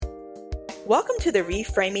Welcome to the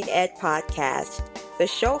Reframing Ed podcast, the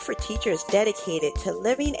show for teachers dedicated to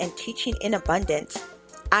living and teaching in abundance.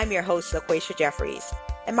 I'm your host, LaQuasia Jeffries,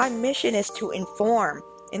 and my mission is to inform,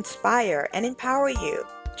 inspire, and empower you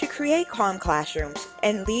to create calm classrooms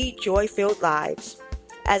and lead joy-filled lives.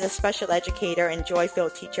 As a special educator and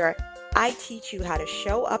joy-filled teacher, I teach you how to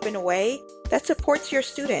show up in a way that supports your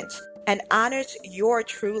students and honors your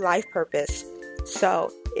true life purpose.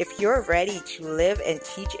 So, if you're ready to live and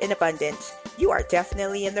teach in abundance, you are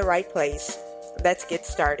definitely in the right place. Let's get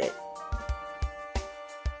started.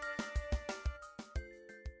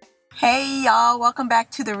 Hey y'all, welcome back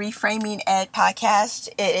to the Reframing Ed podcast.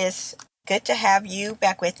 It is good to have you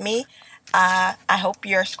back with me. I hope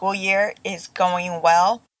your school year is going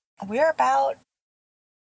well. We're about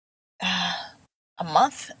a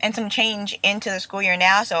month and some change into the school year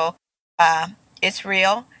now, so it's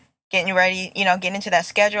real. Getting ready, getting into that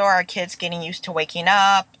schedule. Our kids getting used to waking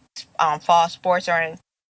up. Fall sports are in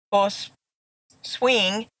full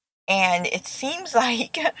swing, and it seems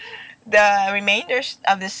like the remainder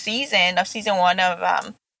of the season one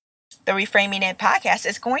of the Reframing It podcast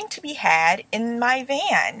is going to be had in my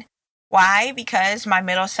van. Why? Because my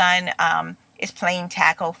middle son is playing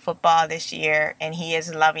tackle football this year, and he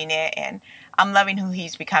is loving it, and I'm loving who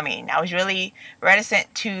he's becoming. I was really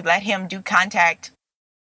reticent to let him do contact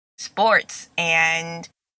sports, and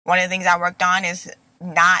one of the things I worked on is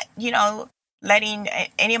not, letting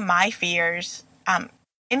any of my fears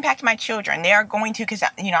impact my children. They are going to, because,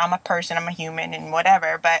 I'm a person, I'm a human and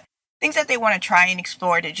whatever, but things that they want to try and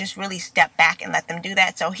explore, to just really step back and let them do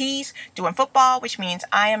that. So he's doing football, which means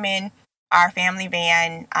I am in our family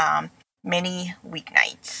van many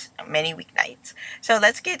weeknights. So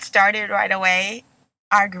let's get started right away.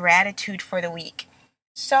 Our gratitude for the week.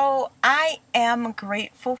 So I'm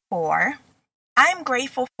grateful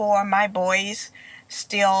for my boys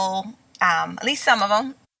still, at least some of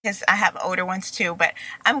them, because I have older ones too, but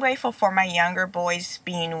I'm grateful for my younger boys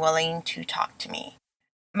being willing to talk to me.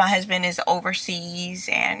 My husband is overseas,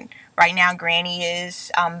 and right now Granny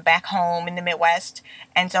is back home in the Midwest,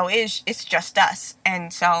 and so it's just us.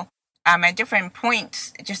 And so at different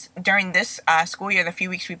points, just during this school year, the few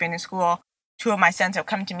weeks we've been in school, two of my sons have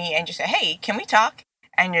come to me and just said, "Hey, can we talk?"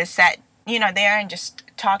 And just sat, there and just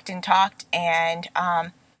talked. And,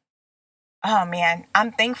 oh man,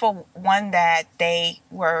 I'm thankful, one, that they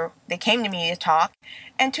came to me to talk,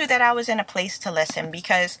 and two, that I was in a place to listen,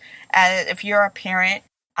 because if you're a parent,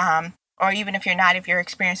 or even if you're not, if your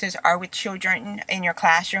experiences are with children in your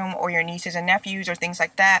classroom or your nieces and nephews or things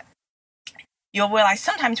like that, you'll realize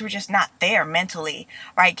sometimes we're just not there mentally,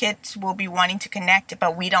 right? Kids will be wanting to connect,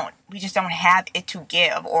 but we just don't have it to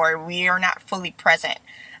give, or we are not fully present.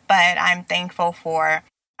 But I'm thankful for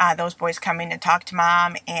those boys coming to talk to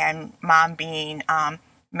mom, and mom being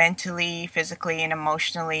mentally, physically, and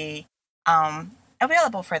emotionally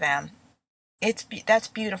available for them. That's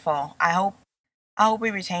beautiful. I hope we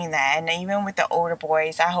retain that. And even with the older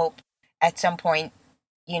boys, I hope at some point,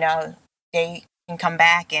 they can come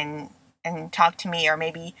back and talk to me, or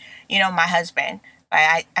maybe, my husband.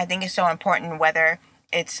 I think it's so important, whether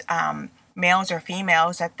it's males or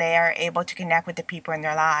females, that they are able to connect with the people in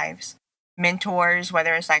their lives. Mentors,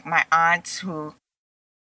 whether it's like my aunts, who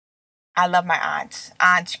I love my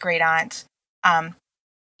aunts, great aunts.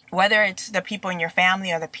 Whether it's the people in your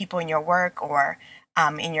family or the people in your work, or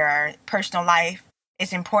in your personal life,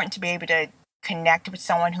 it's important to be able to connect with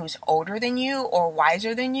someone who's older than you or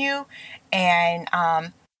wiser than you, and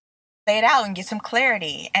lay it out and get some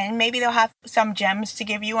clarity. And maybe they'll have some gems to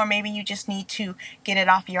give you, or maybe you just need to get it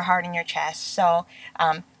off your heart and your chest. So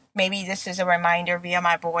maybe this is a reminder via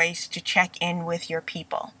my boys to check in with your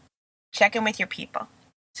people.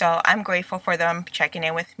 So I'm grateful for them checking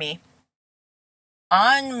in with me.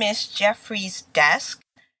 On Miss Jeffries' desk,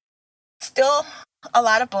 still a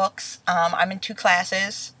lot of books. I'm in 2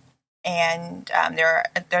 classes, and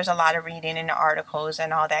there's a lot of reading and articles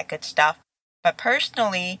and all that good stuff. But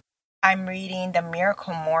personally, I'm reading The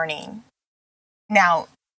Miracle Morning. Now,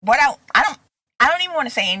 I don't even want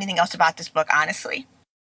to say anything else about this book, honestly.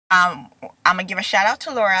 I'm gonna give a shout out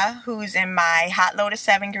to Laura, who's in my Hot Lotus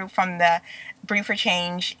 7 group from the Brew for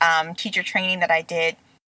Change teacher training that I did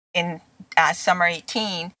in summer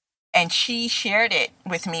 18, and she shared it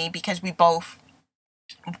with me because we both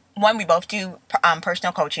do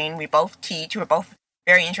personal coaching, we both teach, we're both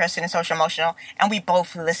very interested in social emotional, and we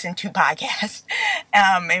both listen to podcasts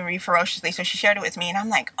and read ferociously. So she shared it with me, and I'm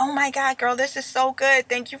like, oh my God, girl, this is so good.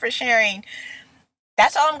 Thank you for sharing.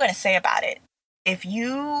 That's all I'm going to say about it.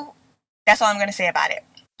 That's all I'm going to say about it.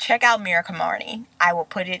 Check out Miracle Morning. I will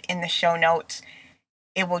put it in the show notes.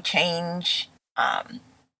 It will change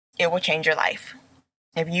it will change your life.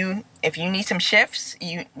 If you need some shifts,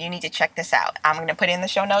 you need to check this out. I'm going to put it in the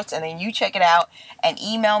show notes, and then you check it out and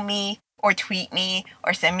email me or tweet me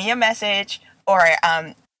or send me a message, or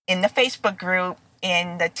in the Facebook group,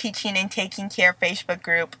 in the Teaching and Taking Care Facebook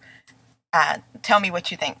group. Tell me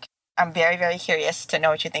what you think. I'm very, very curious to know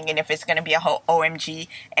what you think, and if it's going to be a whole OMG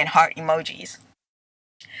and heart emojis.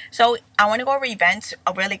 So I want to go over events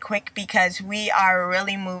really quick because we are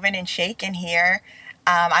really moving and shaking here.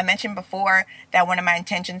 I mentioned before that one of my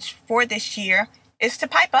intentions for this year is to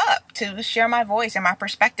pipe up, to share my voice and my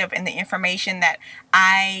perspective and the information that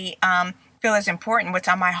I feel is important, what's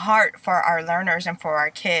on my heart for our learners and for our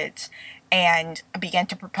kids, and begin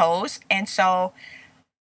to propose. And so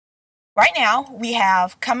right now we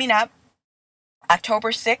have coming up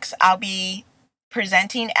October 6th, I'll be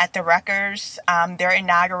presenting at the Rutgers, their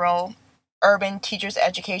inaugural Urban Teachers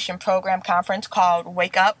Education Program Conference called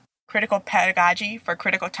Wake Up, Critical Pedagogy for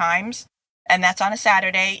Critical Times. And that's on a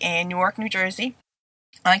Saturday in Newark, New Jersey,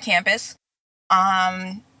 on campus.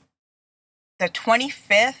 The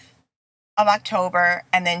 25th of October,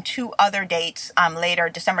 and then 2 other dates later,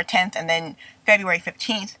 December 10th and then February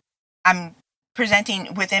 15th, I'm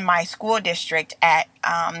presenting within my school district at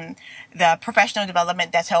the professional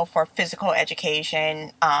development that's held for physical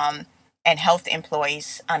education and health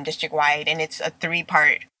employees district-wide. And it's a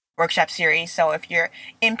 3-part workshop series. So if you're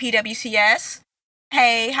in PWCS,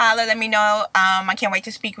 hey, holla, let me know. I can't wait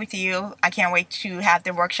to speak with you. I can't wait to have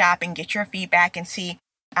the workshop and get your feedback and see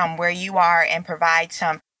where you are, and provide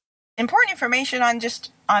some important information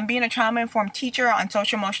on being a trauma-informed teacher, on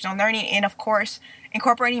social-emotional learning, and of course,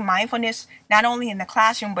 incorporating mindfulness not only in the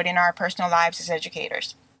classroom but in our personal lives as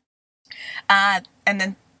educators. And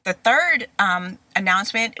then the third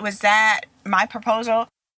announcement was that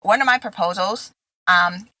one of my proposals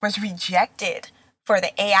was rejected for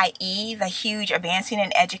the AIE, the huge Advancing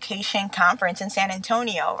in Education conference in San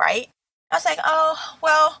Antonio, right? I was like, oh,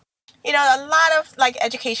 well, a lot of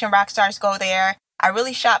education rock stars go there. I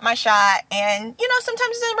really shot my shot, and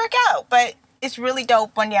sometimes it doesn't work out, but it's really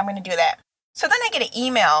dope. One day I'm going to do that. So then I get an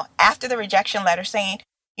email after the rejection letter saying,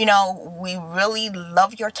 we really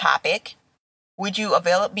love your topic. Would you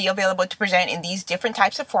be available to present in these different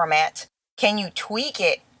types of formats? Can you tweak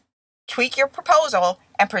your proposal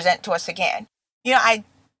and present to us again? I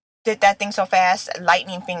did that thing so fast,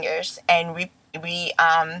 lightning fingers, and we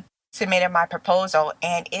submitted my proposal,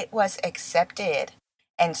 and it was accepted.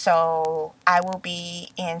 And so I will be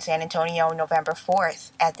in San Antonio November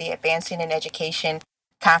 4th at the Advancing in Education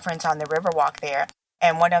conference on the Riverwalk there.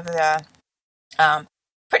 And one of the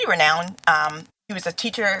pretty renowned, he was a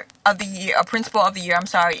teacher of the year, a principal of the year,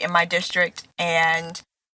 in my district. And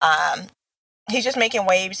he's just making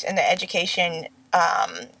waves in the education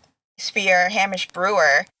sphere. Hamish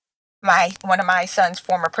Brewer, one of my son's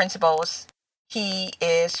former principals, he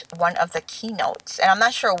is one of the keynotes. And I'm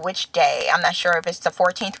not sure which day. I'm not sure if it's the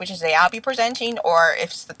 14th, which is the day I'll be presenting, or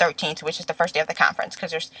if it's the 13th, which is the first day of the conference,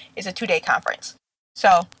 because it's a 2-day conference.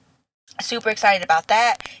 So, super excited about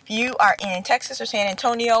that. If you are in Texas or San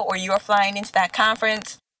Antonio, or you are flying into that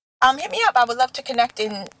conference, hit me up. I would love to connect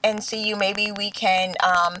and see you. Maybe we can,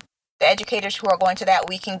 the educators who are going to that,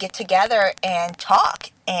 we can get together and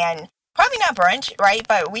talk. And probably not brunch, right?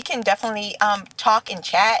 But we can definitely talk and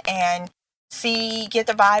chat and get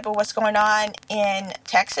the vibe of what's going on in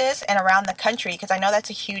Texas and around the country, because I know that's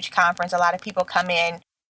a huge conference. A lot of people come in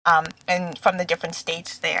and from the different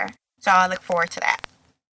states there. So I look forward to that.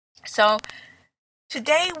 So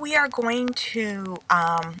today we are going to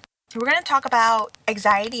talk about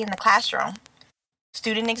anxiety in the classroom,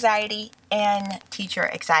 student anxiety and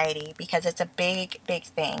teacher anxiety, because it's a big, big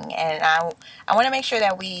thing. And I want to make sure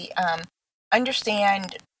that we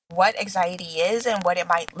understand what anxiety is and what it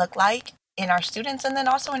might look like in our students, and then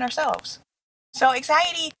also in ourselves. So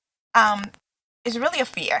anxiety is really a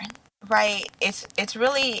fear, right? It's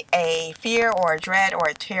really a fear or a dread or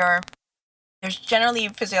a terror. There's generally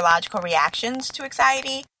physiological reactions to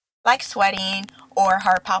anxiety, like sweating or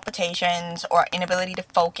heart palpitations or inability to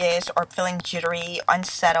focus or feeling jittery,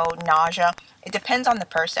 unsettled, nausea. It depends on the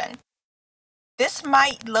person. This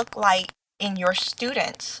might look like in your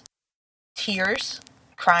students: tears,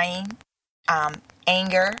 crying,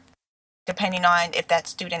 anger, depending on if that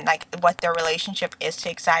student, what their relationship is to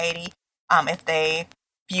anxiety, if they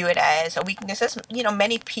view it as a weakness, as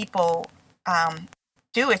many people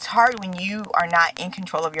do. It's hard when you are not in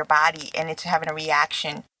control of your body and it's having a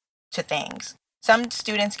reaction to things. Some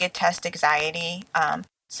students get test anxiety.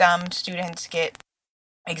 Some students get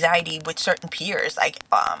anxiety with certain peers,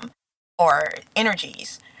 or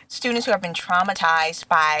energies. Students who have been traumatized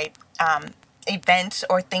by events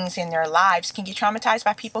or things in their lives can get traumatized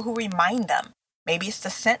by people who remind them. Maybe it's the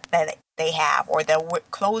scent that they have, or the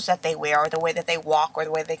clothes that they wear, or the way that they walk, or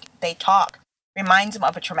the way they talk reminds them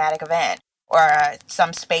of a traumatic event, or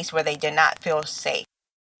some space where they did not feel safe.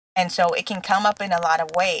 And so it can come up in a lot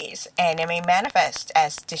of ways, and it may manifest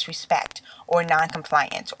as disrespect or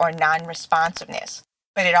non-compliance or non-responsiveness,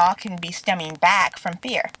 but it all can be stemming back from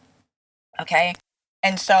fear. Okay?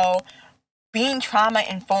 And so being trauma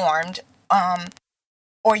informed,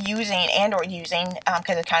 or using,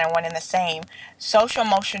 because it's kind of one and the same, social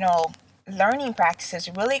emotional learning practices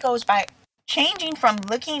really goes by changing from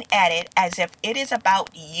looking at it as if it is about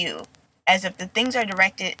you, as if the things are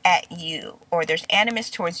directed at you, or there's animus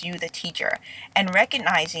towards you, the teacher, and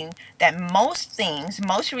recognizing that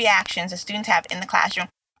most reactions that students have in the classroom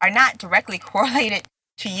are not directly correlated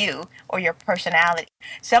to you or your personality.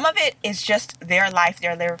 Some of it is just their life,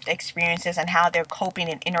 their lived experiences, and how they're coping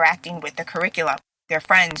and interacting with the curriculum, their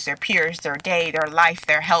friends, their peers, their day, their life,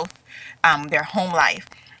 their health, their home life.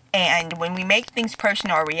 And when we make things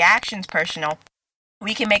personal or reactions personal,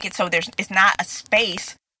 we can make it so it's not a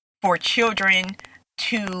space for children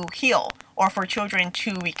to heal, or for children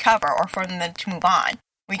to recover, or for them to move on.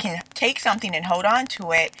 We can take something and hold on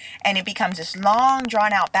to it, and it becomes this long,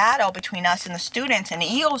 drawn-out battle between us and the students, and the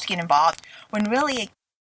egos get involved, when really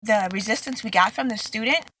the resistance we got from the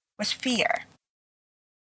student was fear.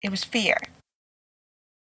 It was fear.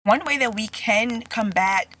 One way that we can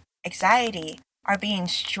combat anxiety are being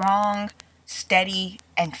strong, steady,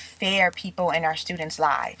 and fair people in our students'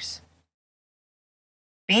 lives.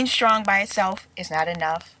 Being strong by itself is not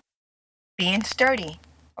enough. Being sturdy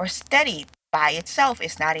or steady by itself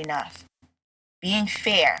is not enough. Being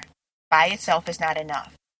fair by itself is not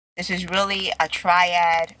enough. This is really a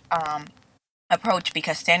triad approach,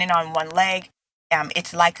 because standing on one leg,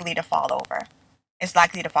 it's likely to fall over. It's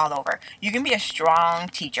likely to fall over. You can be a strong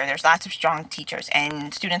teacher. There's lots of strong teachers,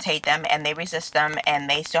 and students hate them, and they resist them, and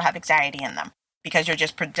they still have anxiety in them, because you're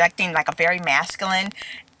just projecting like a very masculine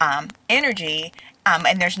energy,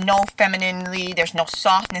 and there's no femininity, there's no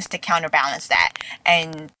softness to counterbalance that.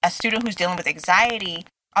 And a student who's dealing with anxiety,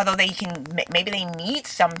 although maybe they need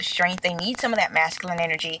some strength, they need some of that masculine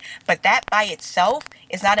energy, but that by itself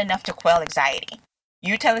is not enough to quell anxiety.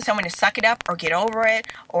 You telling someone to suck it up or get over it,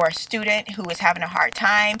 or a student who is having a hard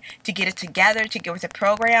time to get it together, to get with the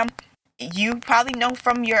program, you probably know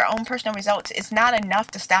from your own personal results, it's not enough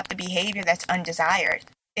to stop the behavior that's undesired.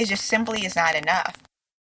 It just simply is not enough.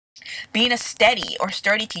 Being a steady or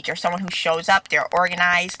sturdy teacher, someone who shows up, they're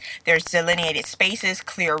organized, there's delineated spaces,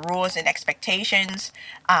 clear rules and expectations,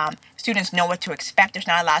 students know what to expect, there's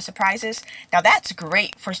not a lot of surprises. Now that's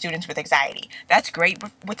great for students with anxiety. That's great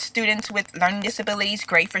with students with learning disabilities,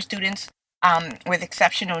 great for students with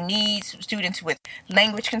exceptional needs, students with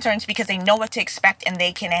language concerns, because they know what to expect and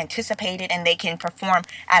they can anticipate it and they can perform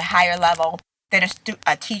at a higher level than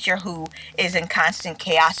a teacher who is in constant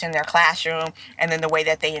chaos in their classroom and in the way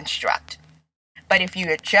that they instruct. But if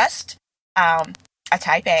you're just a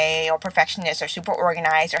type A or perfectionist or super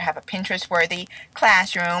organized or have a Pinterest-worthy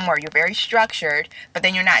classroom, or you're very structured, but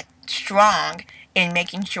then you're not strong in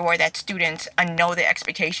making sure that students know the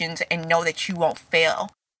expectations and know that you won't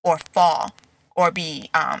fail or fall or be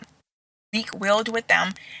weak-willed with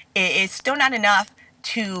them, it's still not enough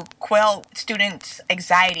to quell students'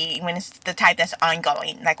 anxiety when it's the type that's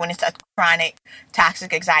ongoing, like when it's a chronic,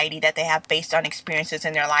 toxic anxiety that they have based on experiences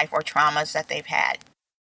in their life or traumas that they've had.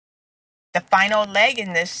 The final leg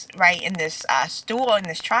in this, stool, in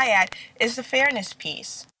this triad, is the fairness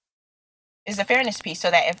piece. So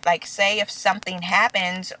that if something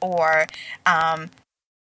happens or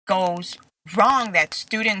goes wrong, that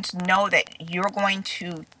students know that you're going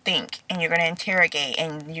to think and you're going to interrogate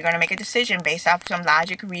and you're going to make a decision based off some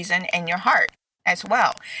logic, reason, and your heart as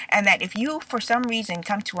well. And that if you, for some reason,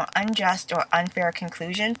 come to an unjust or unfair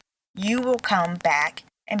conclusion, you will come back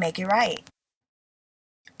and make it right.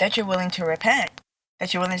 That you're willing to repent.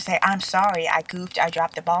 That you're willing to say, I'm sorry, I goofed, I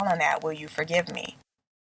dropped the ball on that, will you forgive me?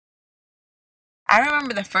 I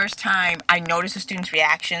remember the first time I noticed a student's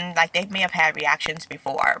reaction, like they may have had reactions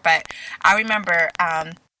before, but I remember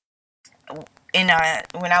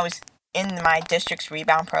when I was in my district's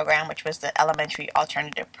rebound program, which was the elementary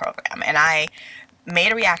alternative program, and I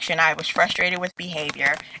made a reaction. I was frustrated with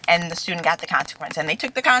behavior, and the student got the consequence, and they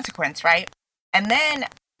took the consequence, right? And then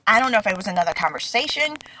I don't know if it was another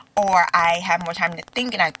conversation or I had more time to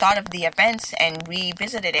think and I thought of the events and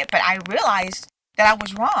revisited it, but I realized that I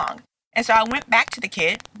was wrong. And so I went back to the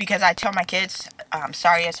kid, because I tell my kids I'm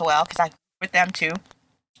sorry as well, because I with them too.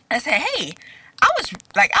 And I said, hey, I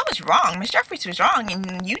was wrong. Miss Jeffries was wrong,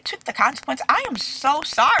 and you took the consequence. I am so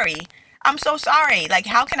sorry. I'm so sorry. Like,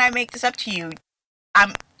 how can I make this up to you?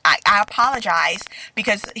 I'm, I apologize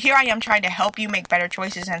because here I am trying to help you make better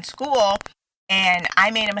choices in school, and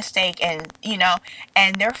I made a mistake, and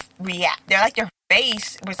and their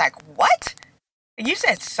face was like, what? You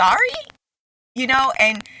said sorry?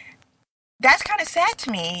 And that's kind of sad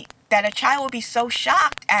to me that a child would be so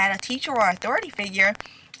shocked at a teacher or authority figure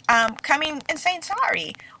coming and saying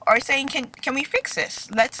sorry or saying, can we fix this?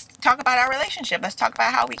 Let's talk about our relationship. Let's talk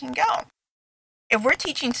about how we can go. If we're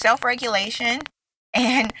teaching self-regulation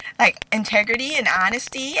and like integrity and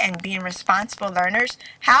honesty and being responsible learners,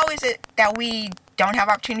 how is it that we don't have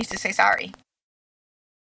opportunities to say sorry?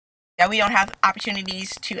 That we don't have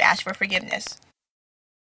opportunities to ask for forgiveness?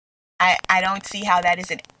 I don't see how that is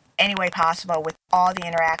in any way possible with all the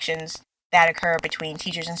interactions that occur between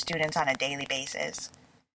teachers and students on a daily basis,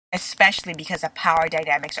 especially because the power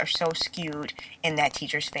dynamics are so skewed in that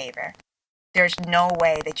teacher's favor. There's no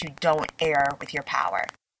way that you don't err with your power.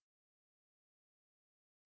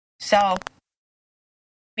 So,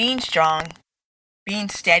 being strong, being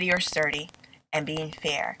steady or sturdy, and being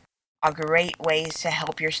fair are great ways to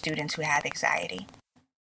help your students who have anxiety.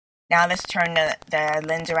 Now let's turn the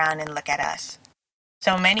lens around and look at us.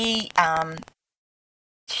 So many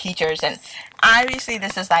teachers, and obviously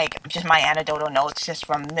this is like just my anecdotal notes just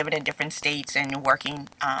from living in different states and working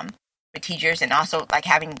with teachers, and also like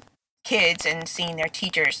having kids and seeing their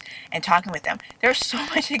teachers and talking with them. There's so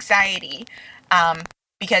much anxiety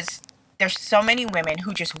because there's so many women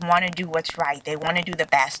who just want to do what's right. They want to do the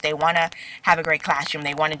best. They want to have a great classroom.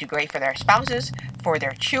 They want to do great for their spouses, for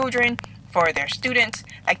their children, for their students.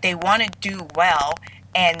 Like, they want to do well,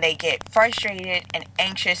 and they get frustrated and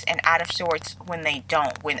anxious and out of sorts when they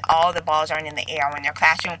don't, when all the balls aren't in the air, when their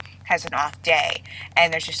classroom has an off day.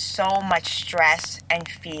 And there's just so much stress and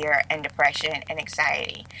fear and depression and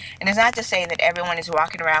anxiety. And it's not to say that everyone is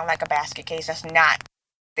walking around like a basket case. That's not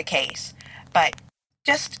the case. But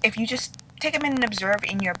if you just take a minute and observe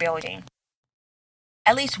in your building,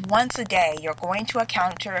 at least once a day, you're going to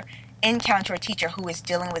encounter a teacher who is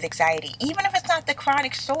dealing with anxiety, even if it's not the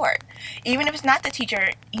chronic sort, even if it's not the teacher,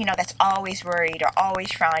 that's always worried or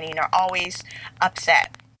always frowning or always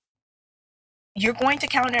upset. You're going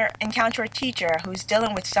to encounter a teacher who's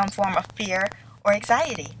dealing with some form of fear or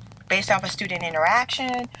anxiety based off a student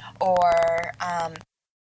interaction or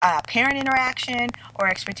parent interaction or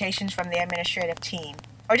expectations from the administrative team,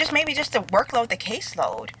 or maybe just the workload, the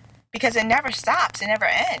caseload. Because it never stops, it never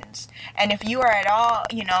ends. And if you are at all,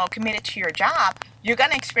 committed to your job, you're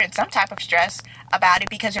going to experience some type of stress about it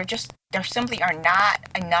because there simply are not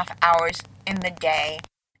enough hours in the day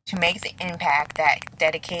to make the impact that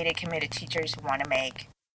dedicated, committed teachers want to make.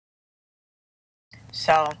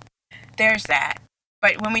 So there's that.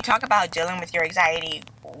 But when we talk about dealing with your anxiety,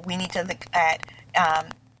 we need to look at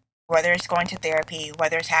whether it's going to therapy,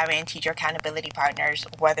 whether it's having teacher accountability partners,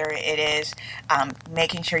 whether it is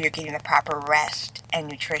making sure you're getting the proper rest and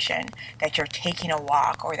nutrition, that you're taking a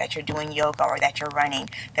walk, or that you're doing yoga, or that you're running,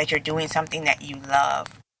 that you're doing something that you love,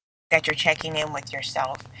 that you're checking in with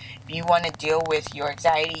yourself. If you want to deal with your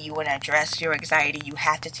anxiety, you want to address your anxiety, you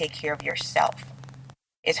have to take care of yourself.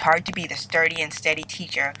 It's hard to be the sturdy and steady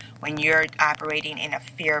teacher when you're operating in a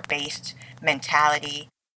fear-based mentality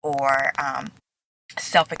or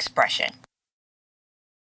self-expression.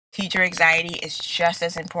 Teacher anxiety is just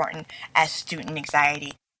as important as student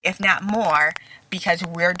anxiety, if not more, because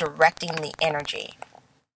we're directing the energy.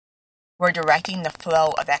 We're directing the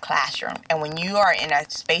flow of that classroom. And when you are in a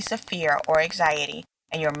space of fear or anxiety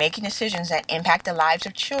and you're making decisions that impact the lives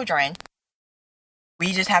of children,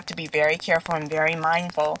 we just have to be very careful and very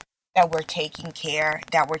mindful that we're taking care,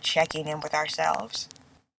 that we're checking in with ourselves.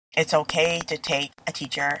 It's okay to take a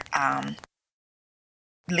teacher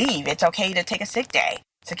leave. It's okay to take a sick day.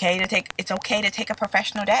 It's okay to take a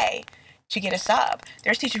professional day to get a sub.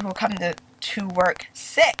 There's teachers who will come to work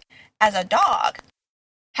sick as a dog.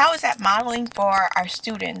 How is that modeling for our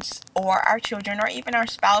students or our children or even our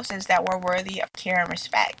spouses that we're worthy of care and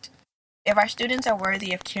respect? If our students are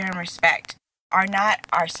worthy of care and respect, are not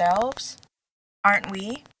ourselves? Aren't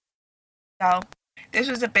we? So this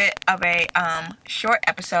was a bit of a short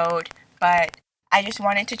episode, but I just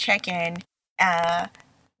wanted to check in.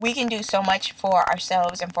 We can do so much for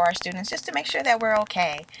ourselves and for our students just to make sure that we're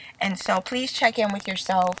okay. And so please check in with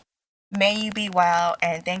yourself. May you be well,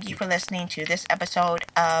 and thank you for listening to this episode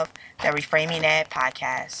of the Reframing Ed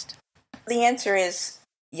podcast. The answer is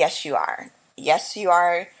yes, you are. Yes, you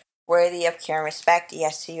are worthy of care and respect.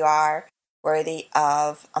 Yes, you are worthy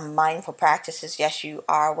of mindful practices. Yes, you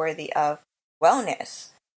are worthy of wellness.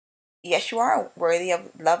 Yes, you are worthy of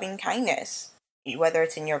loving kindness, whether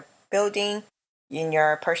it's in your building, in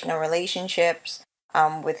your personal relationships,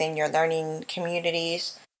 within your learning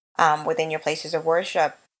communities, within your places of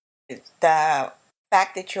worship. The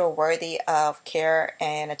fact that you're worthy of care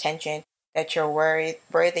and attention, that you're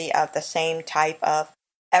worthy of the same type of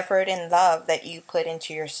effort and love that you put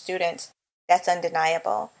into your students, that's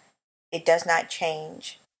undeniable. It does not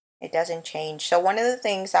change. It doesn't change. So, one of the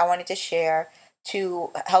things I wanted to share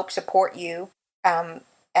to help support you um,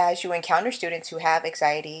 as you encounter students who have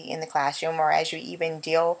anxiety in the classroom, or as you even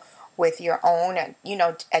deal with your own,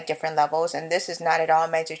 at different levels. And this is not at all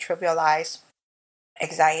meant to trivialize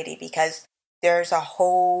anxiety, because there's a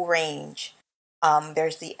whole range.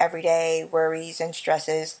 There's the everyday worries and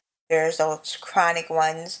stresses. There's those chronic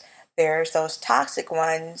ones. There's those toxic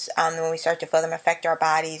ones, when we start to feel them affect our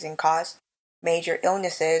bodies and cause major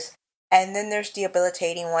illnesses. And then there's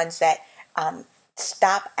debilitating ones that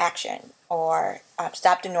stop action, or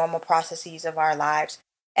stop the normal processes of our lives.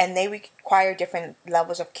 And they require different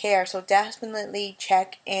levels of care. So definitely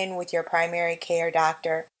check in with your primary care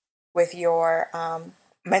doctor, with your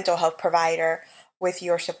mental health provider, with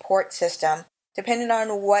your support system, depending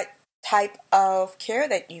on what type of care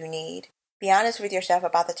that you need. Be honest with yourself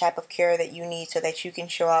about the type of care that you need, so that you can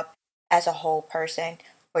show up as a whole person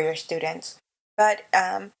for your students. But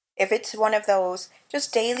if it's one of those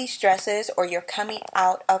just daily stresses, or you're coming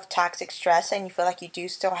out of toxic stress and you feel like you do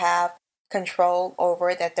still have control over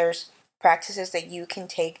it, that there's practices that you can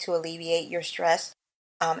take to alleviate your stress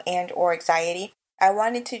and or anxiety, I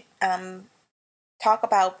wanted to talk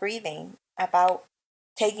about breathing, about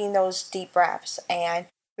taking those deep breaths. And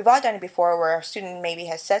we've all done it before, where a student maybe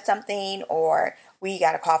has said something, or we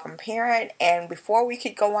got a call from a parent, and before we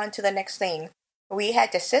could go on to the next thing, we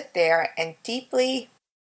had to sit there and deeply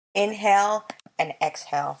inhale and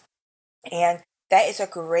exhale. And that is a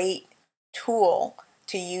great tool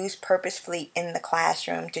to use purposefully in the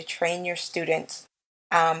classroom to train your students,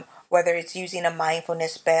 whether it's using a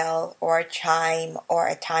mindfulness bell, or a chime, or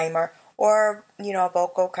a timer, or a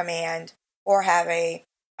vocal command, or have a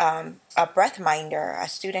breath minder, a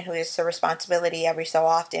student who has the responsibility every so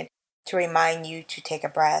often to remind you to take a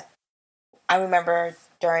breath. I remember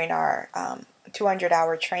during our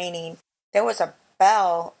 200-hour training, there was a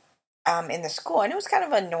bell in the school, and it was kind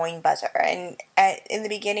of an annoying buzzer. And in the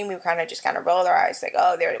beginning, we kind of rolled our eyes, like,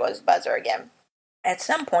 oh, there it was, buzzer again. At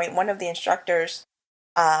some point, one of the instructors,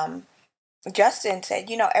 Justin, said,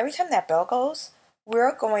 every time that bell goes,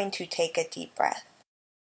 we're going to take a deep breath.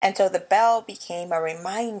 And so the bell became a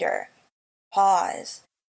reminder, pause.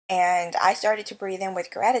 And I started to breathe in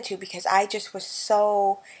with gratitude, because I just was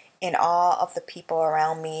so in awe of the people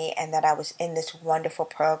around me, and that I was in this wonderful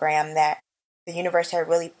program, that the universe had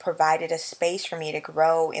really provided a space for me to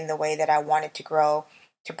grow in the way that I wanted to grow,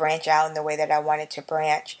 to branch out in the way that I wanted to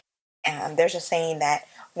branch. There's a saying that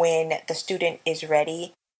when the student is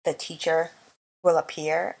ready, the teacher will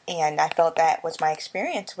appear. And I felt that was my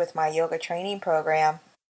experience with my yoga training program,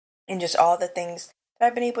 and just all the things that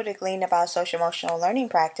I've been able to glean about social emotional learning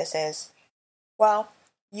practices. Well,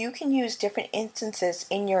 you can use different instances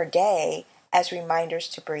in your day as reminders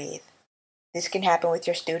to breathe. This can happen with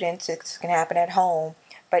your students, this can happen at home,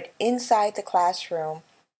 but inside the classroom,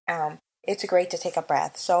 it's great to take a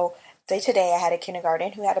breath. So, say today I had a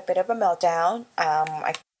kindergarten who had a bit of a meltdown.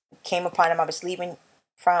 I came upon him, I was leaving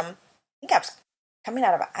from, I think I was coming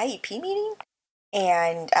out of an IEP meeting,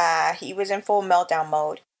 and he was in full meltdown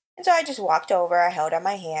mode. And so I just walked over, I held out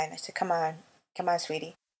my hand, I said, come on,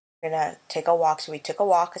 sweetie, we're gonna take a walk. So we took a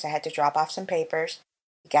walk, because I had to drop off some papers.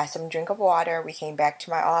 We got some drink of water, we came back to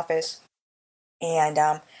my office. And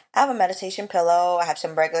I have a meditation pillow. I have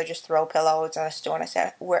some regular just throw pillows on a stool. And I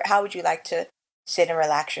said, how would you like to sit and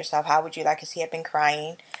relax yourself? How would you like, because he had been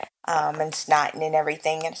crying and snotting and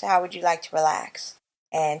everything. And I said, how would you like to relax?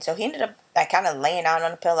 And so he ended up kind of laying out on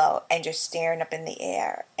the pillow and just staring up in the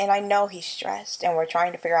air. And I know he's stressed, and we're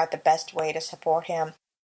trying to figure out the best way to support him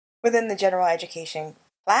within the general education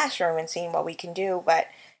classroom and seeing what we can do. But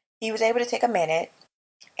he was able to take a minute,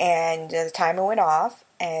 and the timer went off,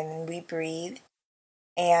 and we breathed.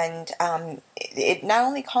 And it not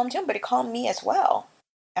only calmed him, but it calmed me as well.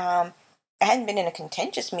 I hadn't been in a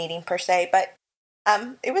contentious meeting per se, but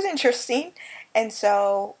it was interesting. And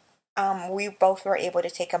so we both were able to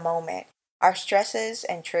take a moment. Our stresses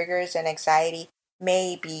and triggers and anxiety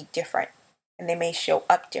may be different, and they may show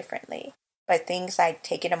up differently. But things like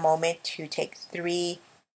taking a moment to take 3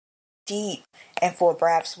 deep and full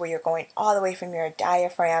breaths, where you're going all the way from your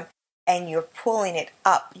diaphragm and you're pulling it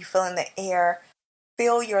up, you feel in the air,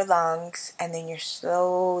 fill your lungs, and then you're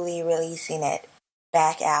slowly releasing it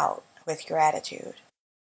back out with gratitude.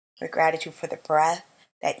 With gratitude for the breath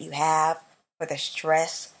that you have, for the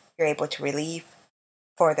stress you're able to relieve,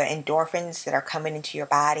 for the endorphins that are coming into your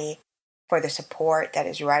body, for the support that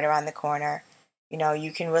is right around the corner.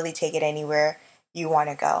 You can really take it anywhere you want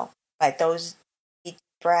to go. But those deep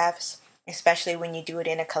breaths, especially when you do it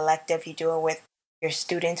in a collective, you do it with your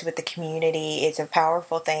students, with the community, it's a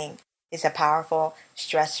powerful thing. It's a powerful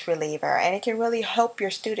stress reliever, and it can really help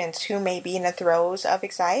your students who may be in the throes of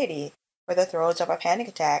anxiety or the throes of a panic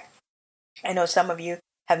attack. I know some of you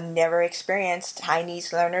have never experienced high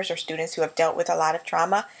needs learners or students who have dealt with a lot of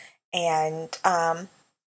trauma, and that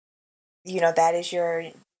is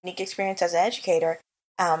your unique experience as an educator.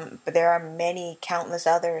 But there are many, countless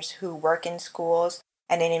others who work in schools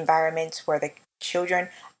and in environments where the children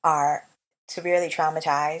are severely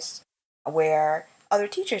traumatized, where other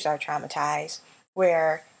teachers are traumatized,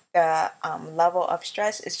 where the level of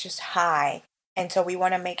stress is just high. And so we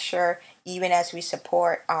want to make sure, even as we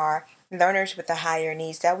support our learners with the higher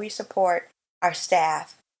needs, that we support our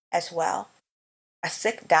staff as well. A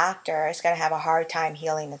sick doctor is going to have a hard time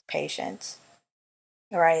healing his patients,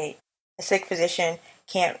 right? A sick physician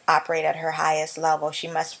can't operate at her highest level. She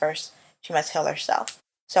must heal herself.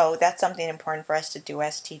 So that's something important for us to do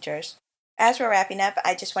as teachers. As we're wrapping up,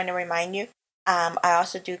 I just want to remind you, I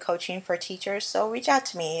also do coaching for teachers, so reach out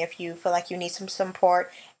to me if you feel like you need some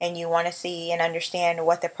support and you want to see and understand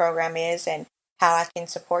what the program is and how I can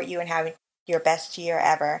support you in having your best year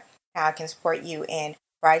ever, how I can support you in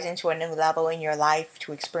rising to a new level in your life,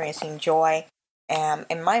 to experiencing joy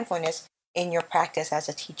and mindfulness in your practice as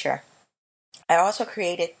a teacher. I also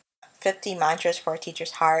created 50 mantras for a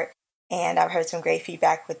teacher's heart, and I've heard some great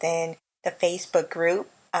feedback within the Facebook group.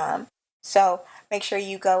 So make sure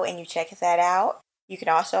you go and you check that out. You can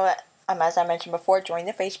also, as I mentioned before, join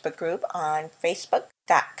the Facebook group on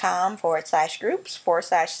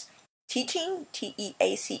facebook.com/groups/teaching,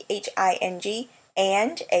 TEACHING,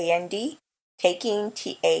 and taking,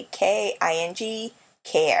 TAKING, care,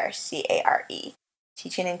 CARE.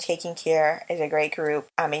 Teaching and Taking Care is a great group.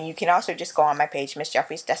 You can also just go on my page,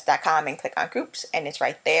 MissJeffriesDesk.com, and click on groups, and it's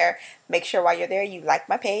right there. Make sure while you're there, you like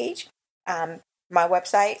my page. My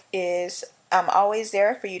website is always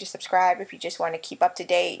there for you to subscribe if you just want to keep up to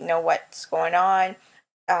date, know what's going on.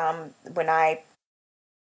 When I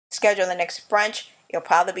schedule the next brunch, it'll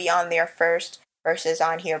probably be on there first versus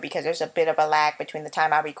on here, because there's a bit of a lag between the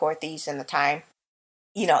time I record these and the time,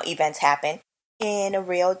 events happen in a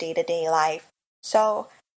real day-to-day life. So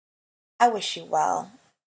I wish you well.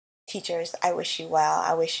 Teachers, I wish you well.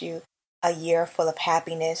 I wish you a year full of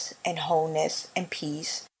happiness and wholeness and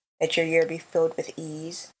peace, that your year be filled with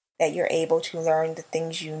ease, that you're able to learn the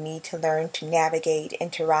things you need to learn to navigate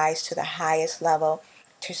and to rise to the highest level,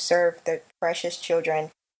 to serve the precious children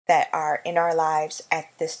that are in our lives at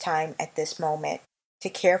this time, at this moment, to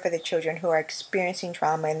care for the children who are experiencing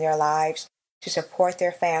trauma in their lives, to support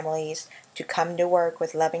their families, to come to work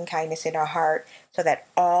with loving kindness in our heart, so that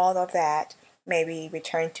all of that may be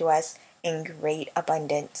returned to us in great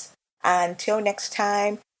abundance. Until next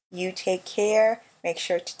time, you take care. Make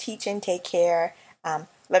sure to teach and take care.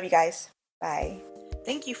 Love you guys. Bye.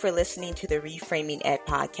 Thank you for listening to the Reframing Ed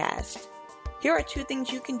podcast. Here are 2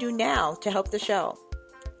 things you can do now to help the show.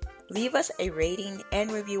 Leave us a rating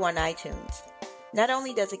and review on iTunes. Not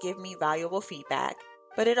only does it give me valuable feedback,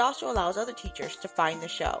 but it also allows other teachers to find the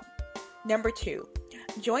show. Number 2,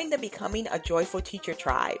 join the Becoming a Joyful Teacher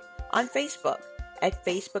tribe on Facebook at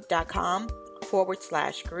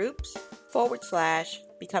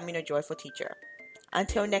facebook.com/groups/Becoming a Joyful Teacher.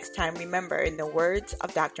 Until next time, remember, in the words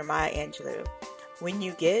of Dr. Maya Angelou, when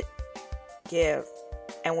you get, give,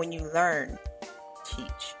 and when you learn,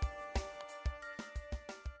 teach.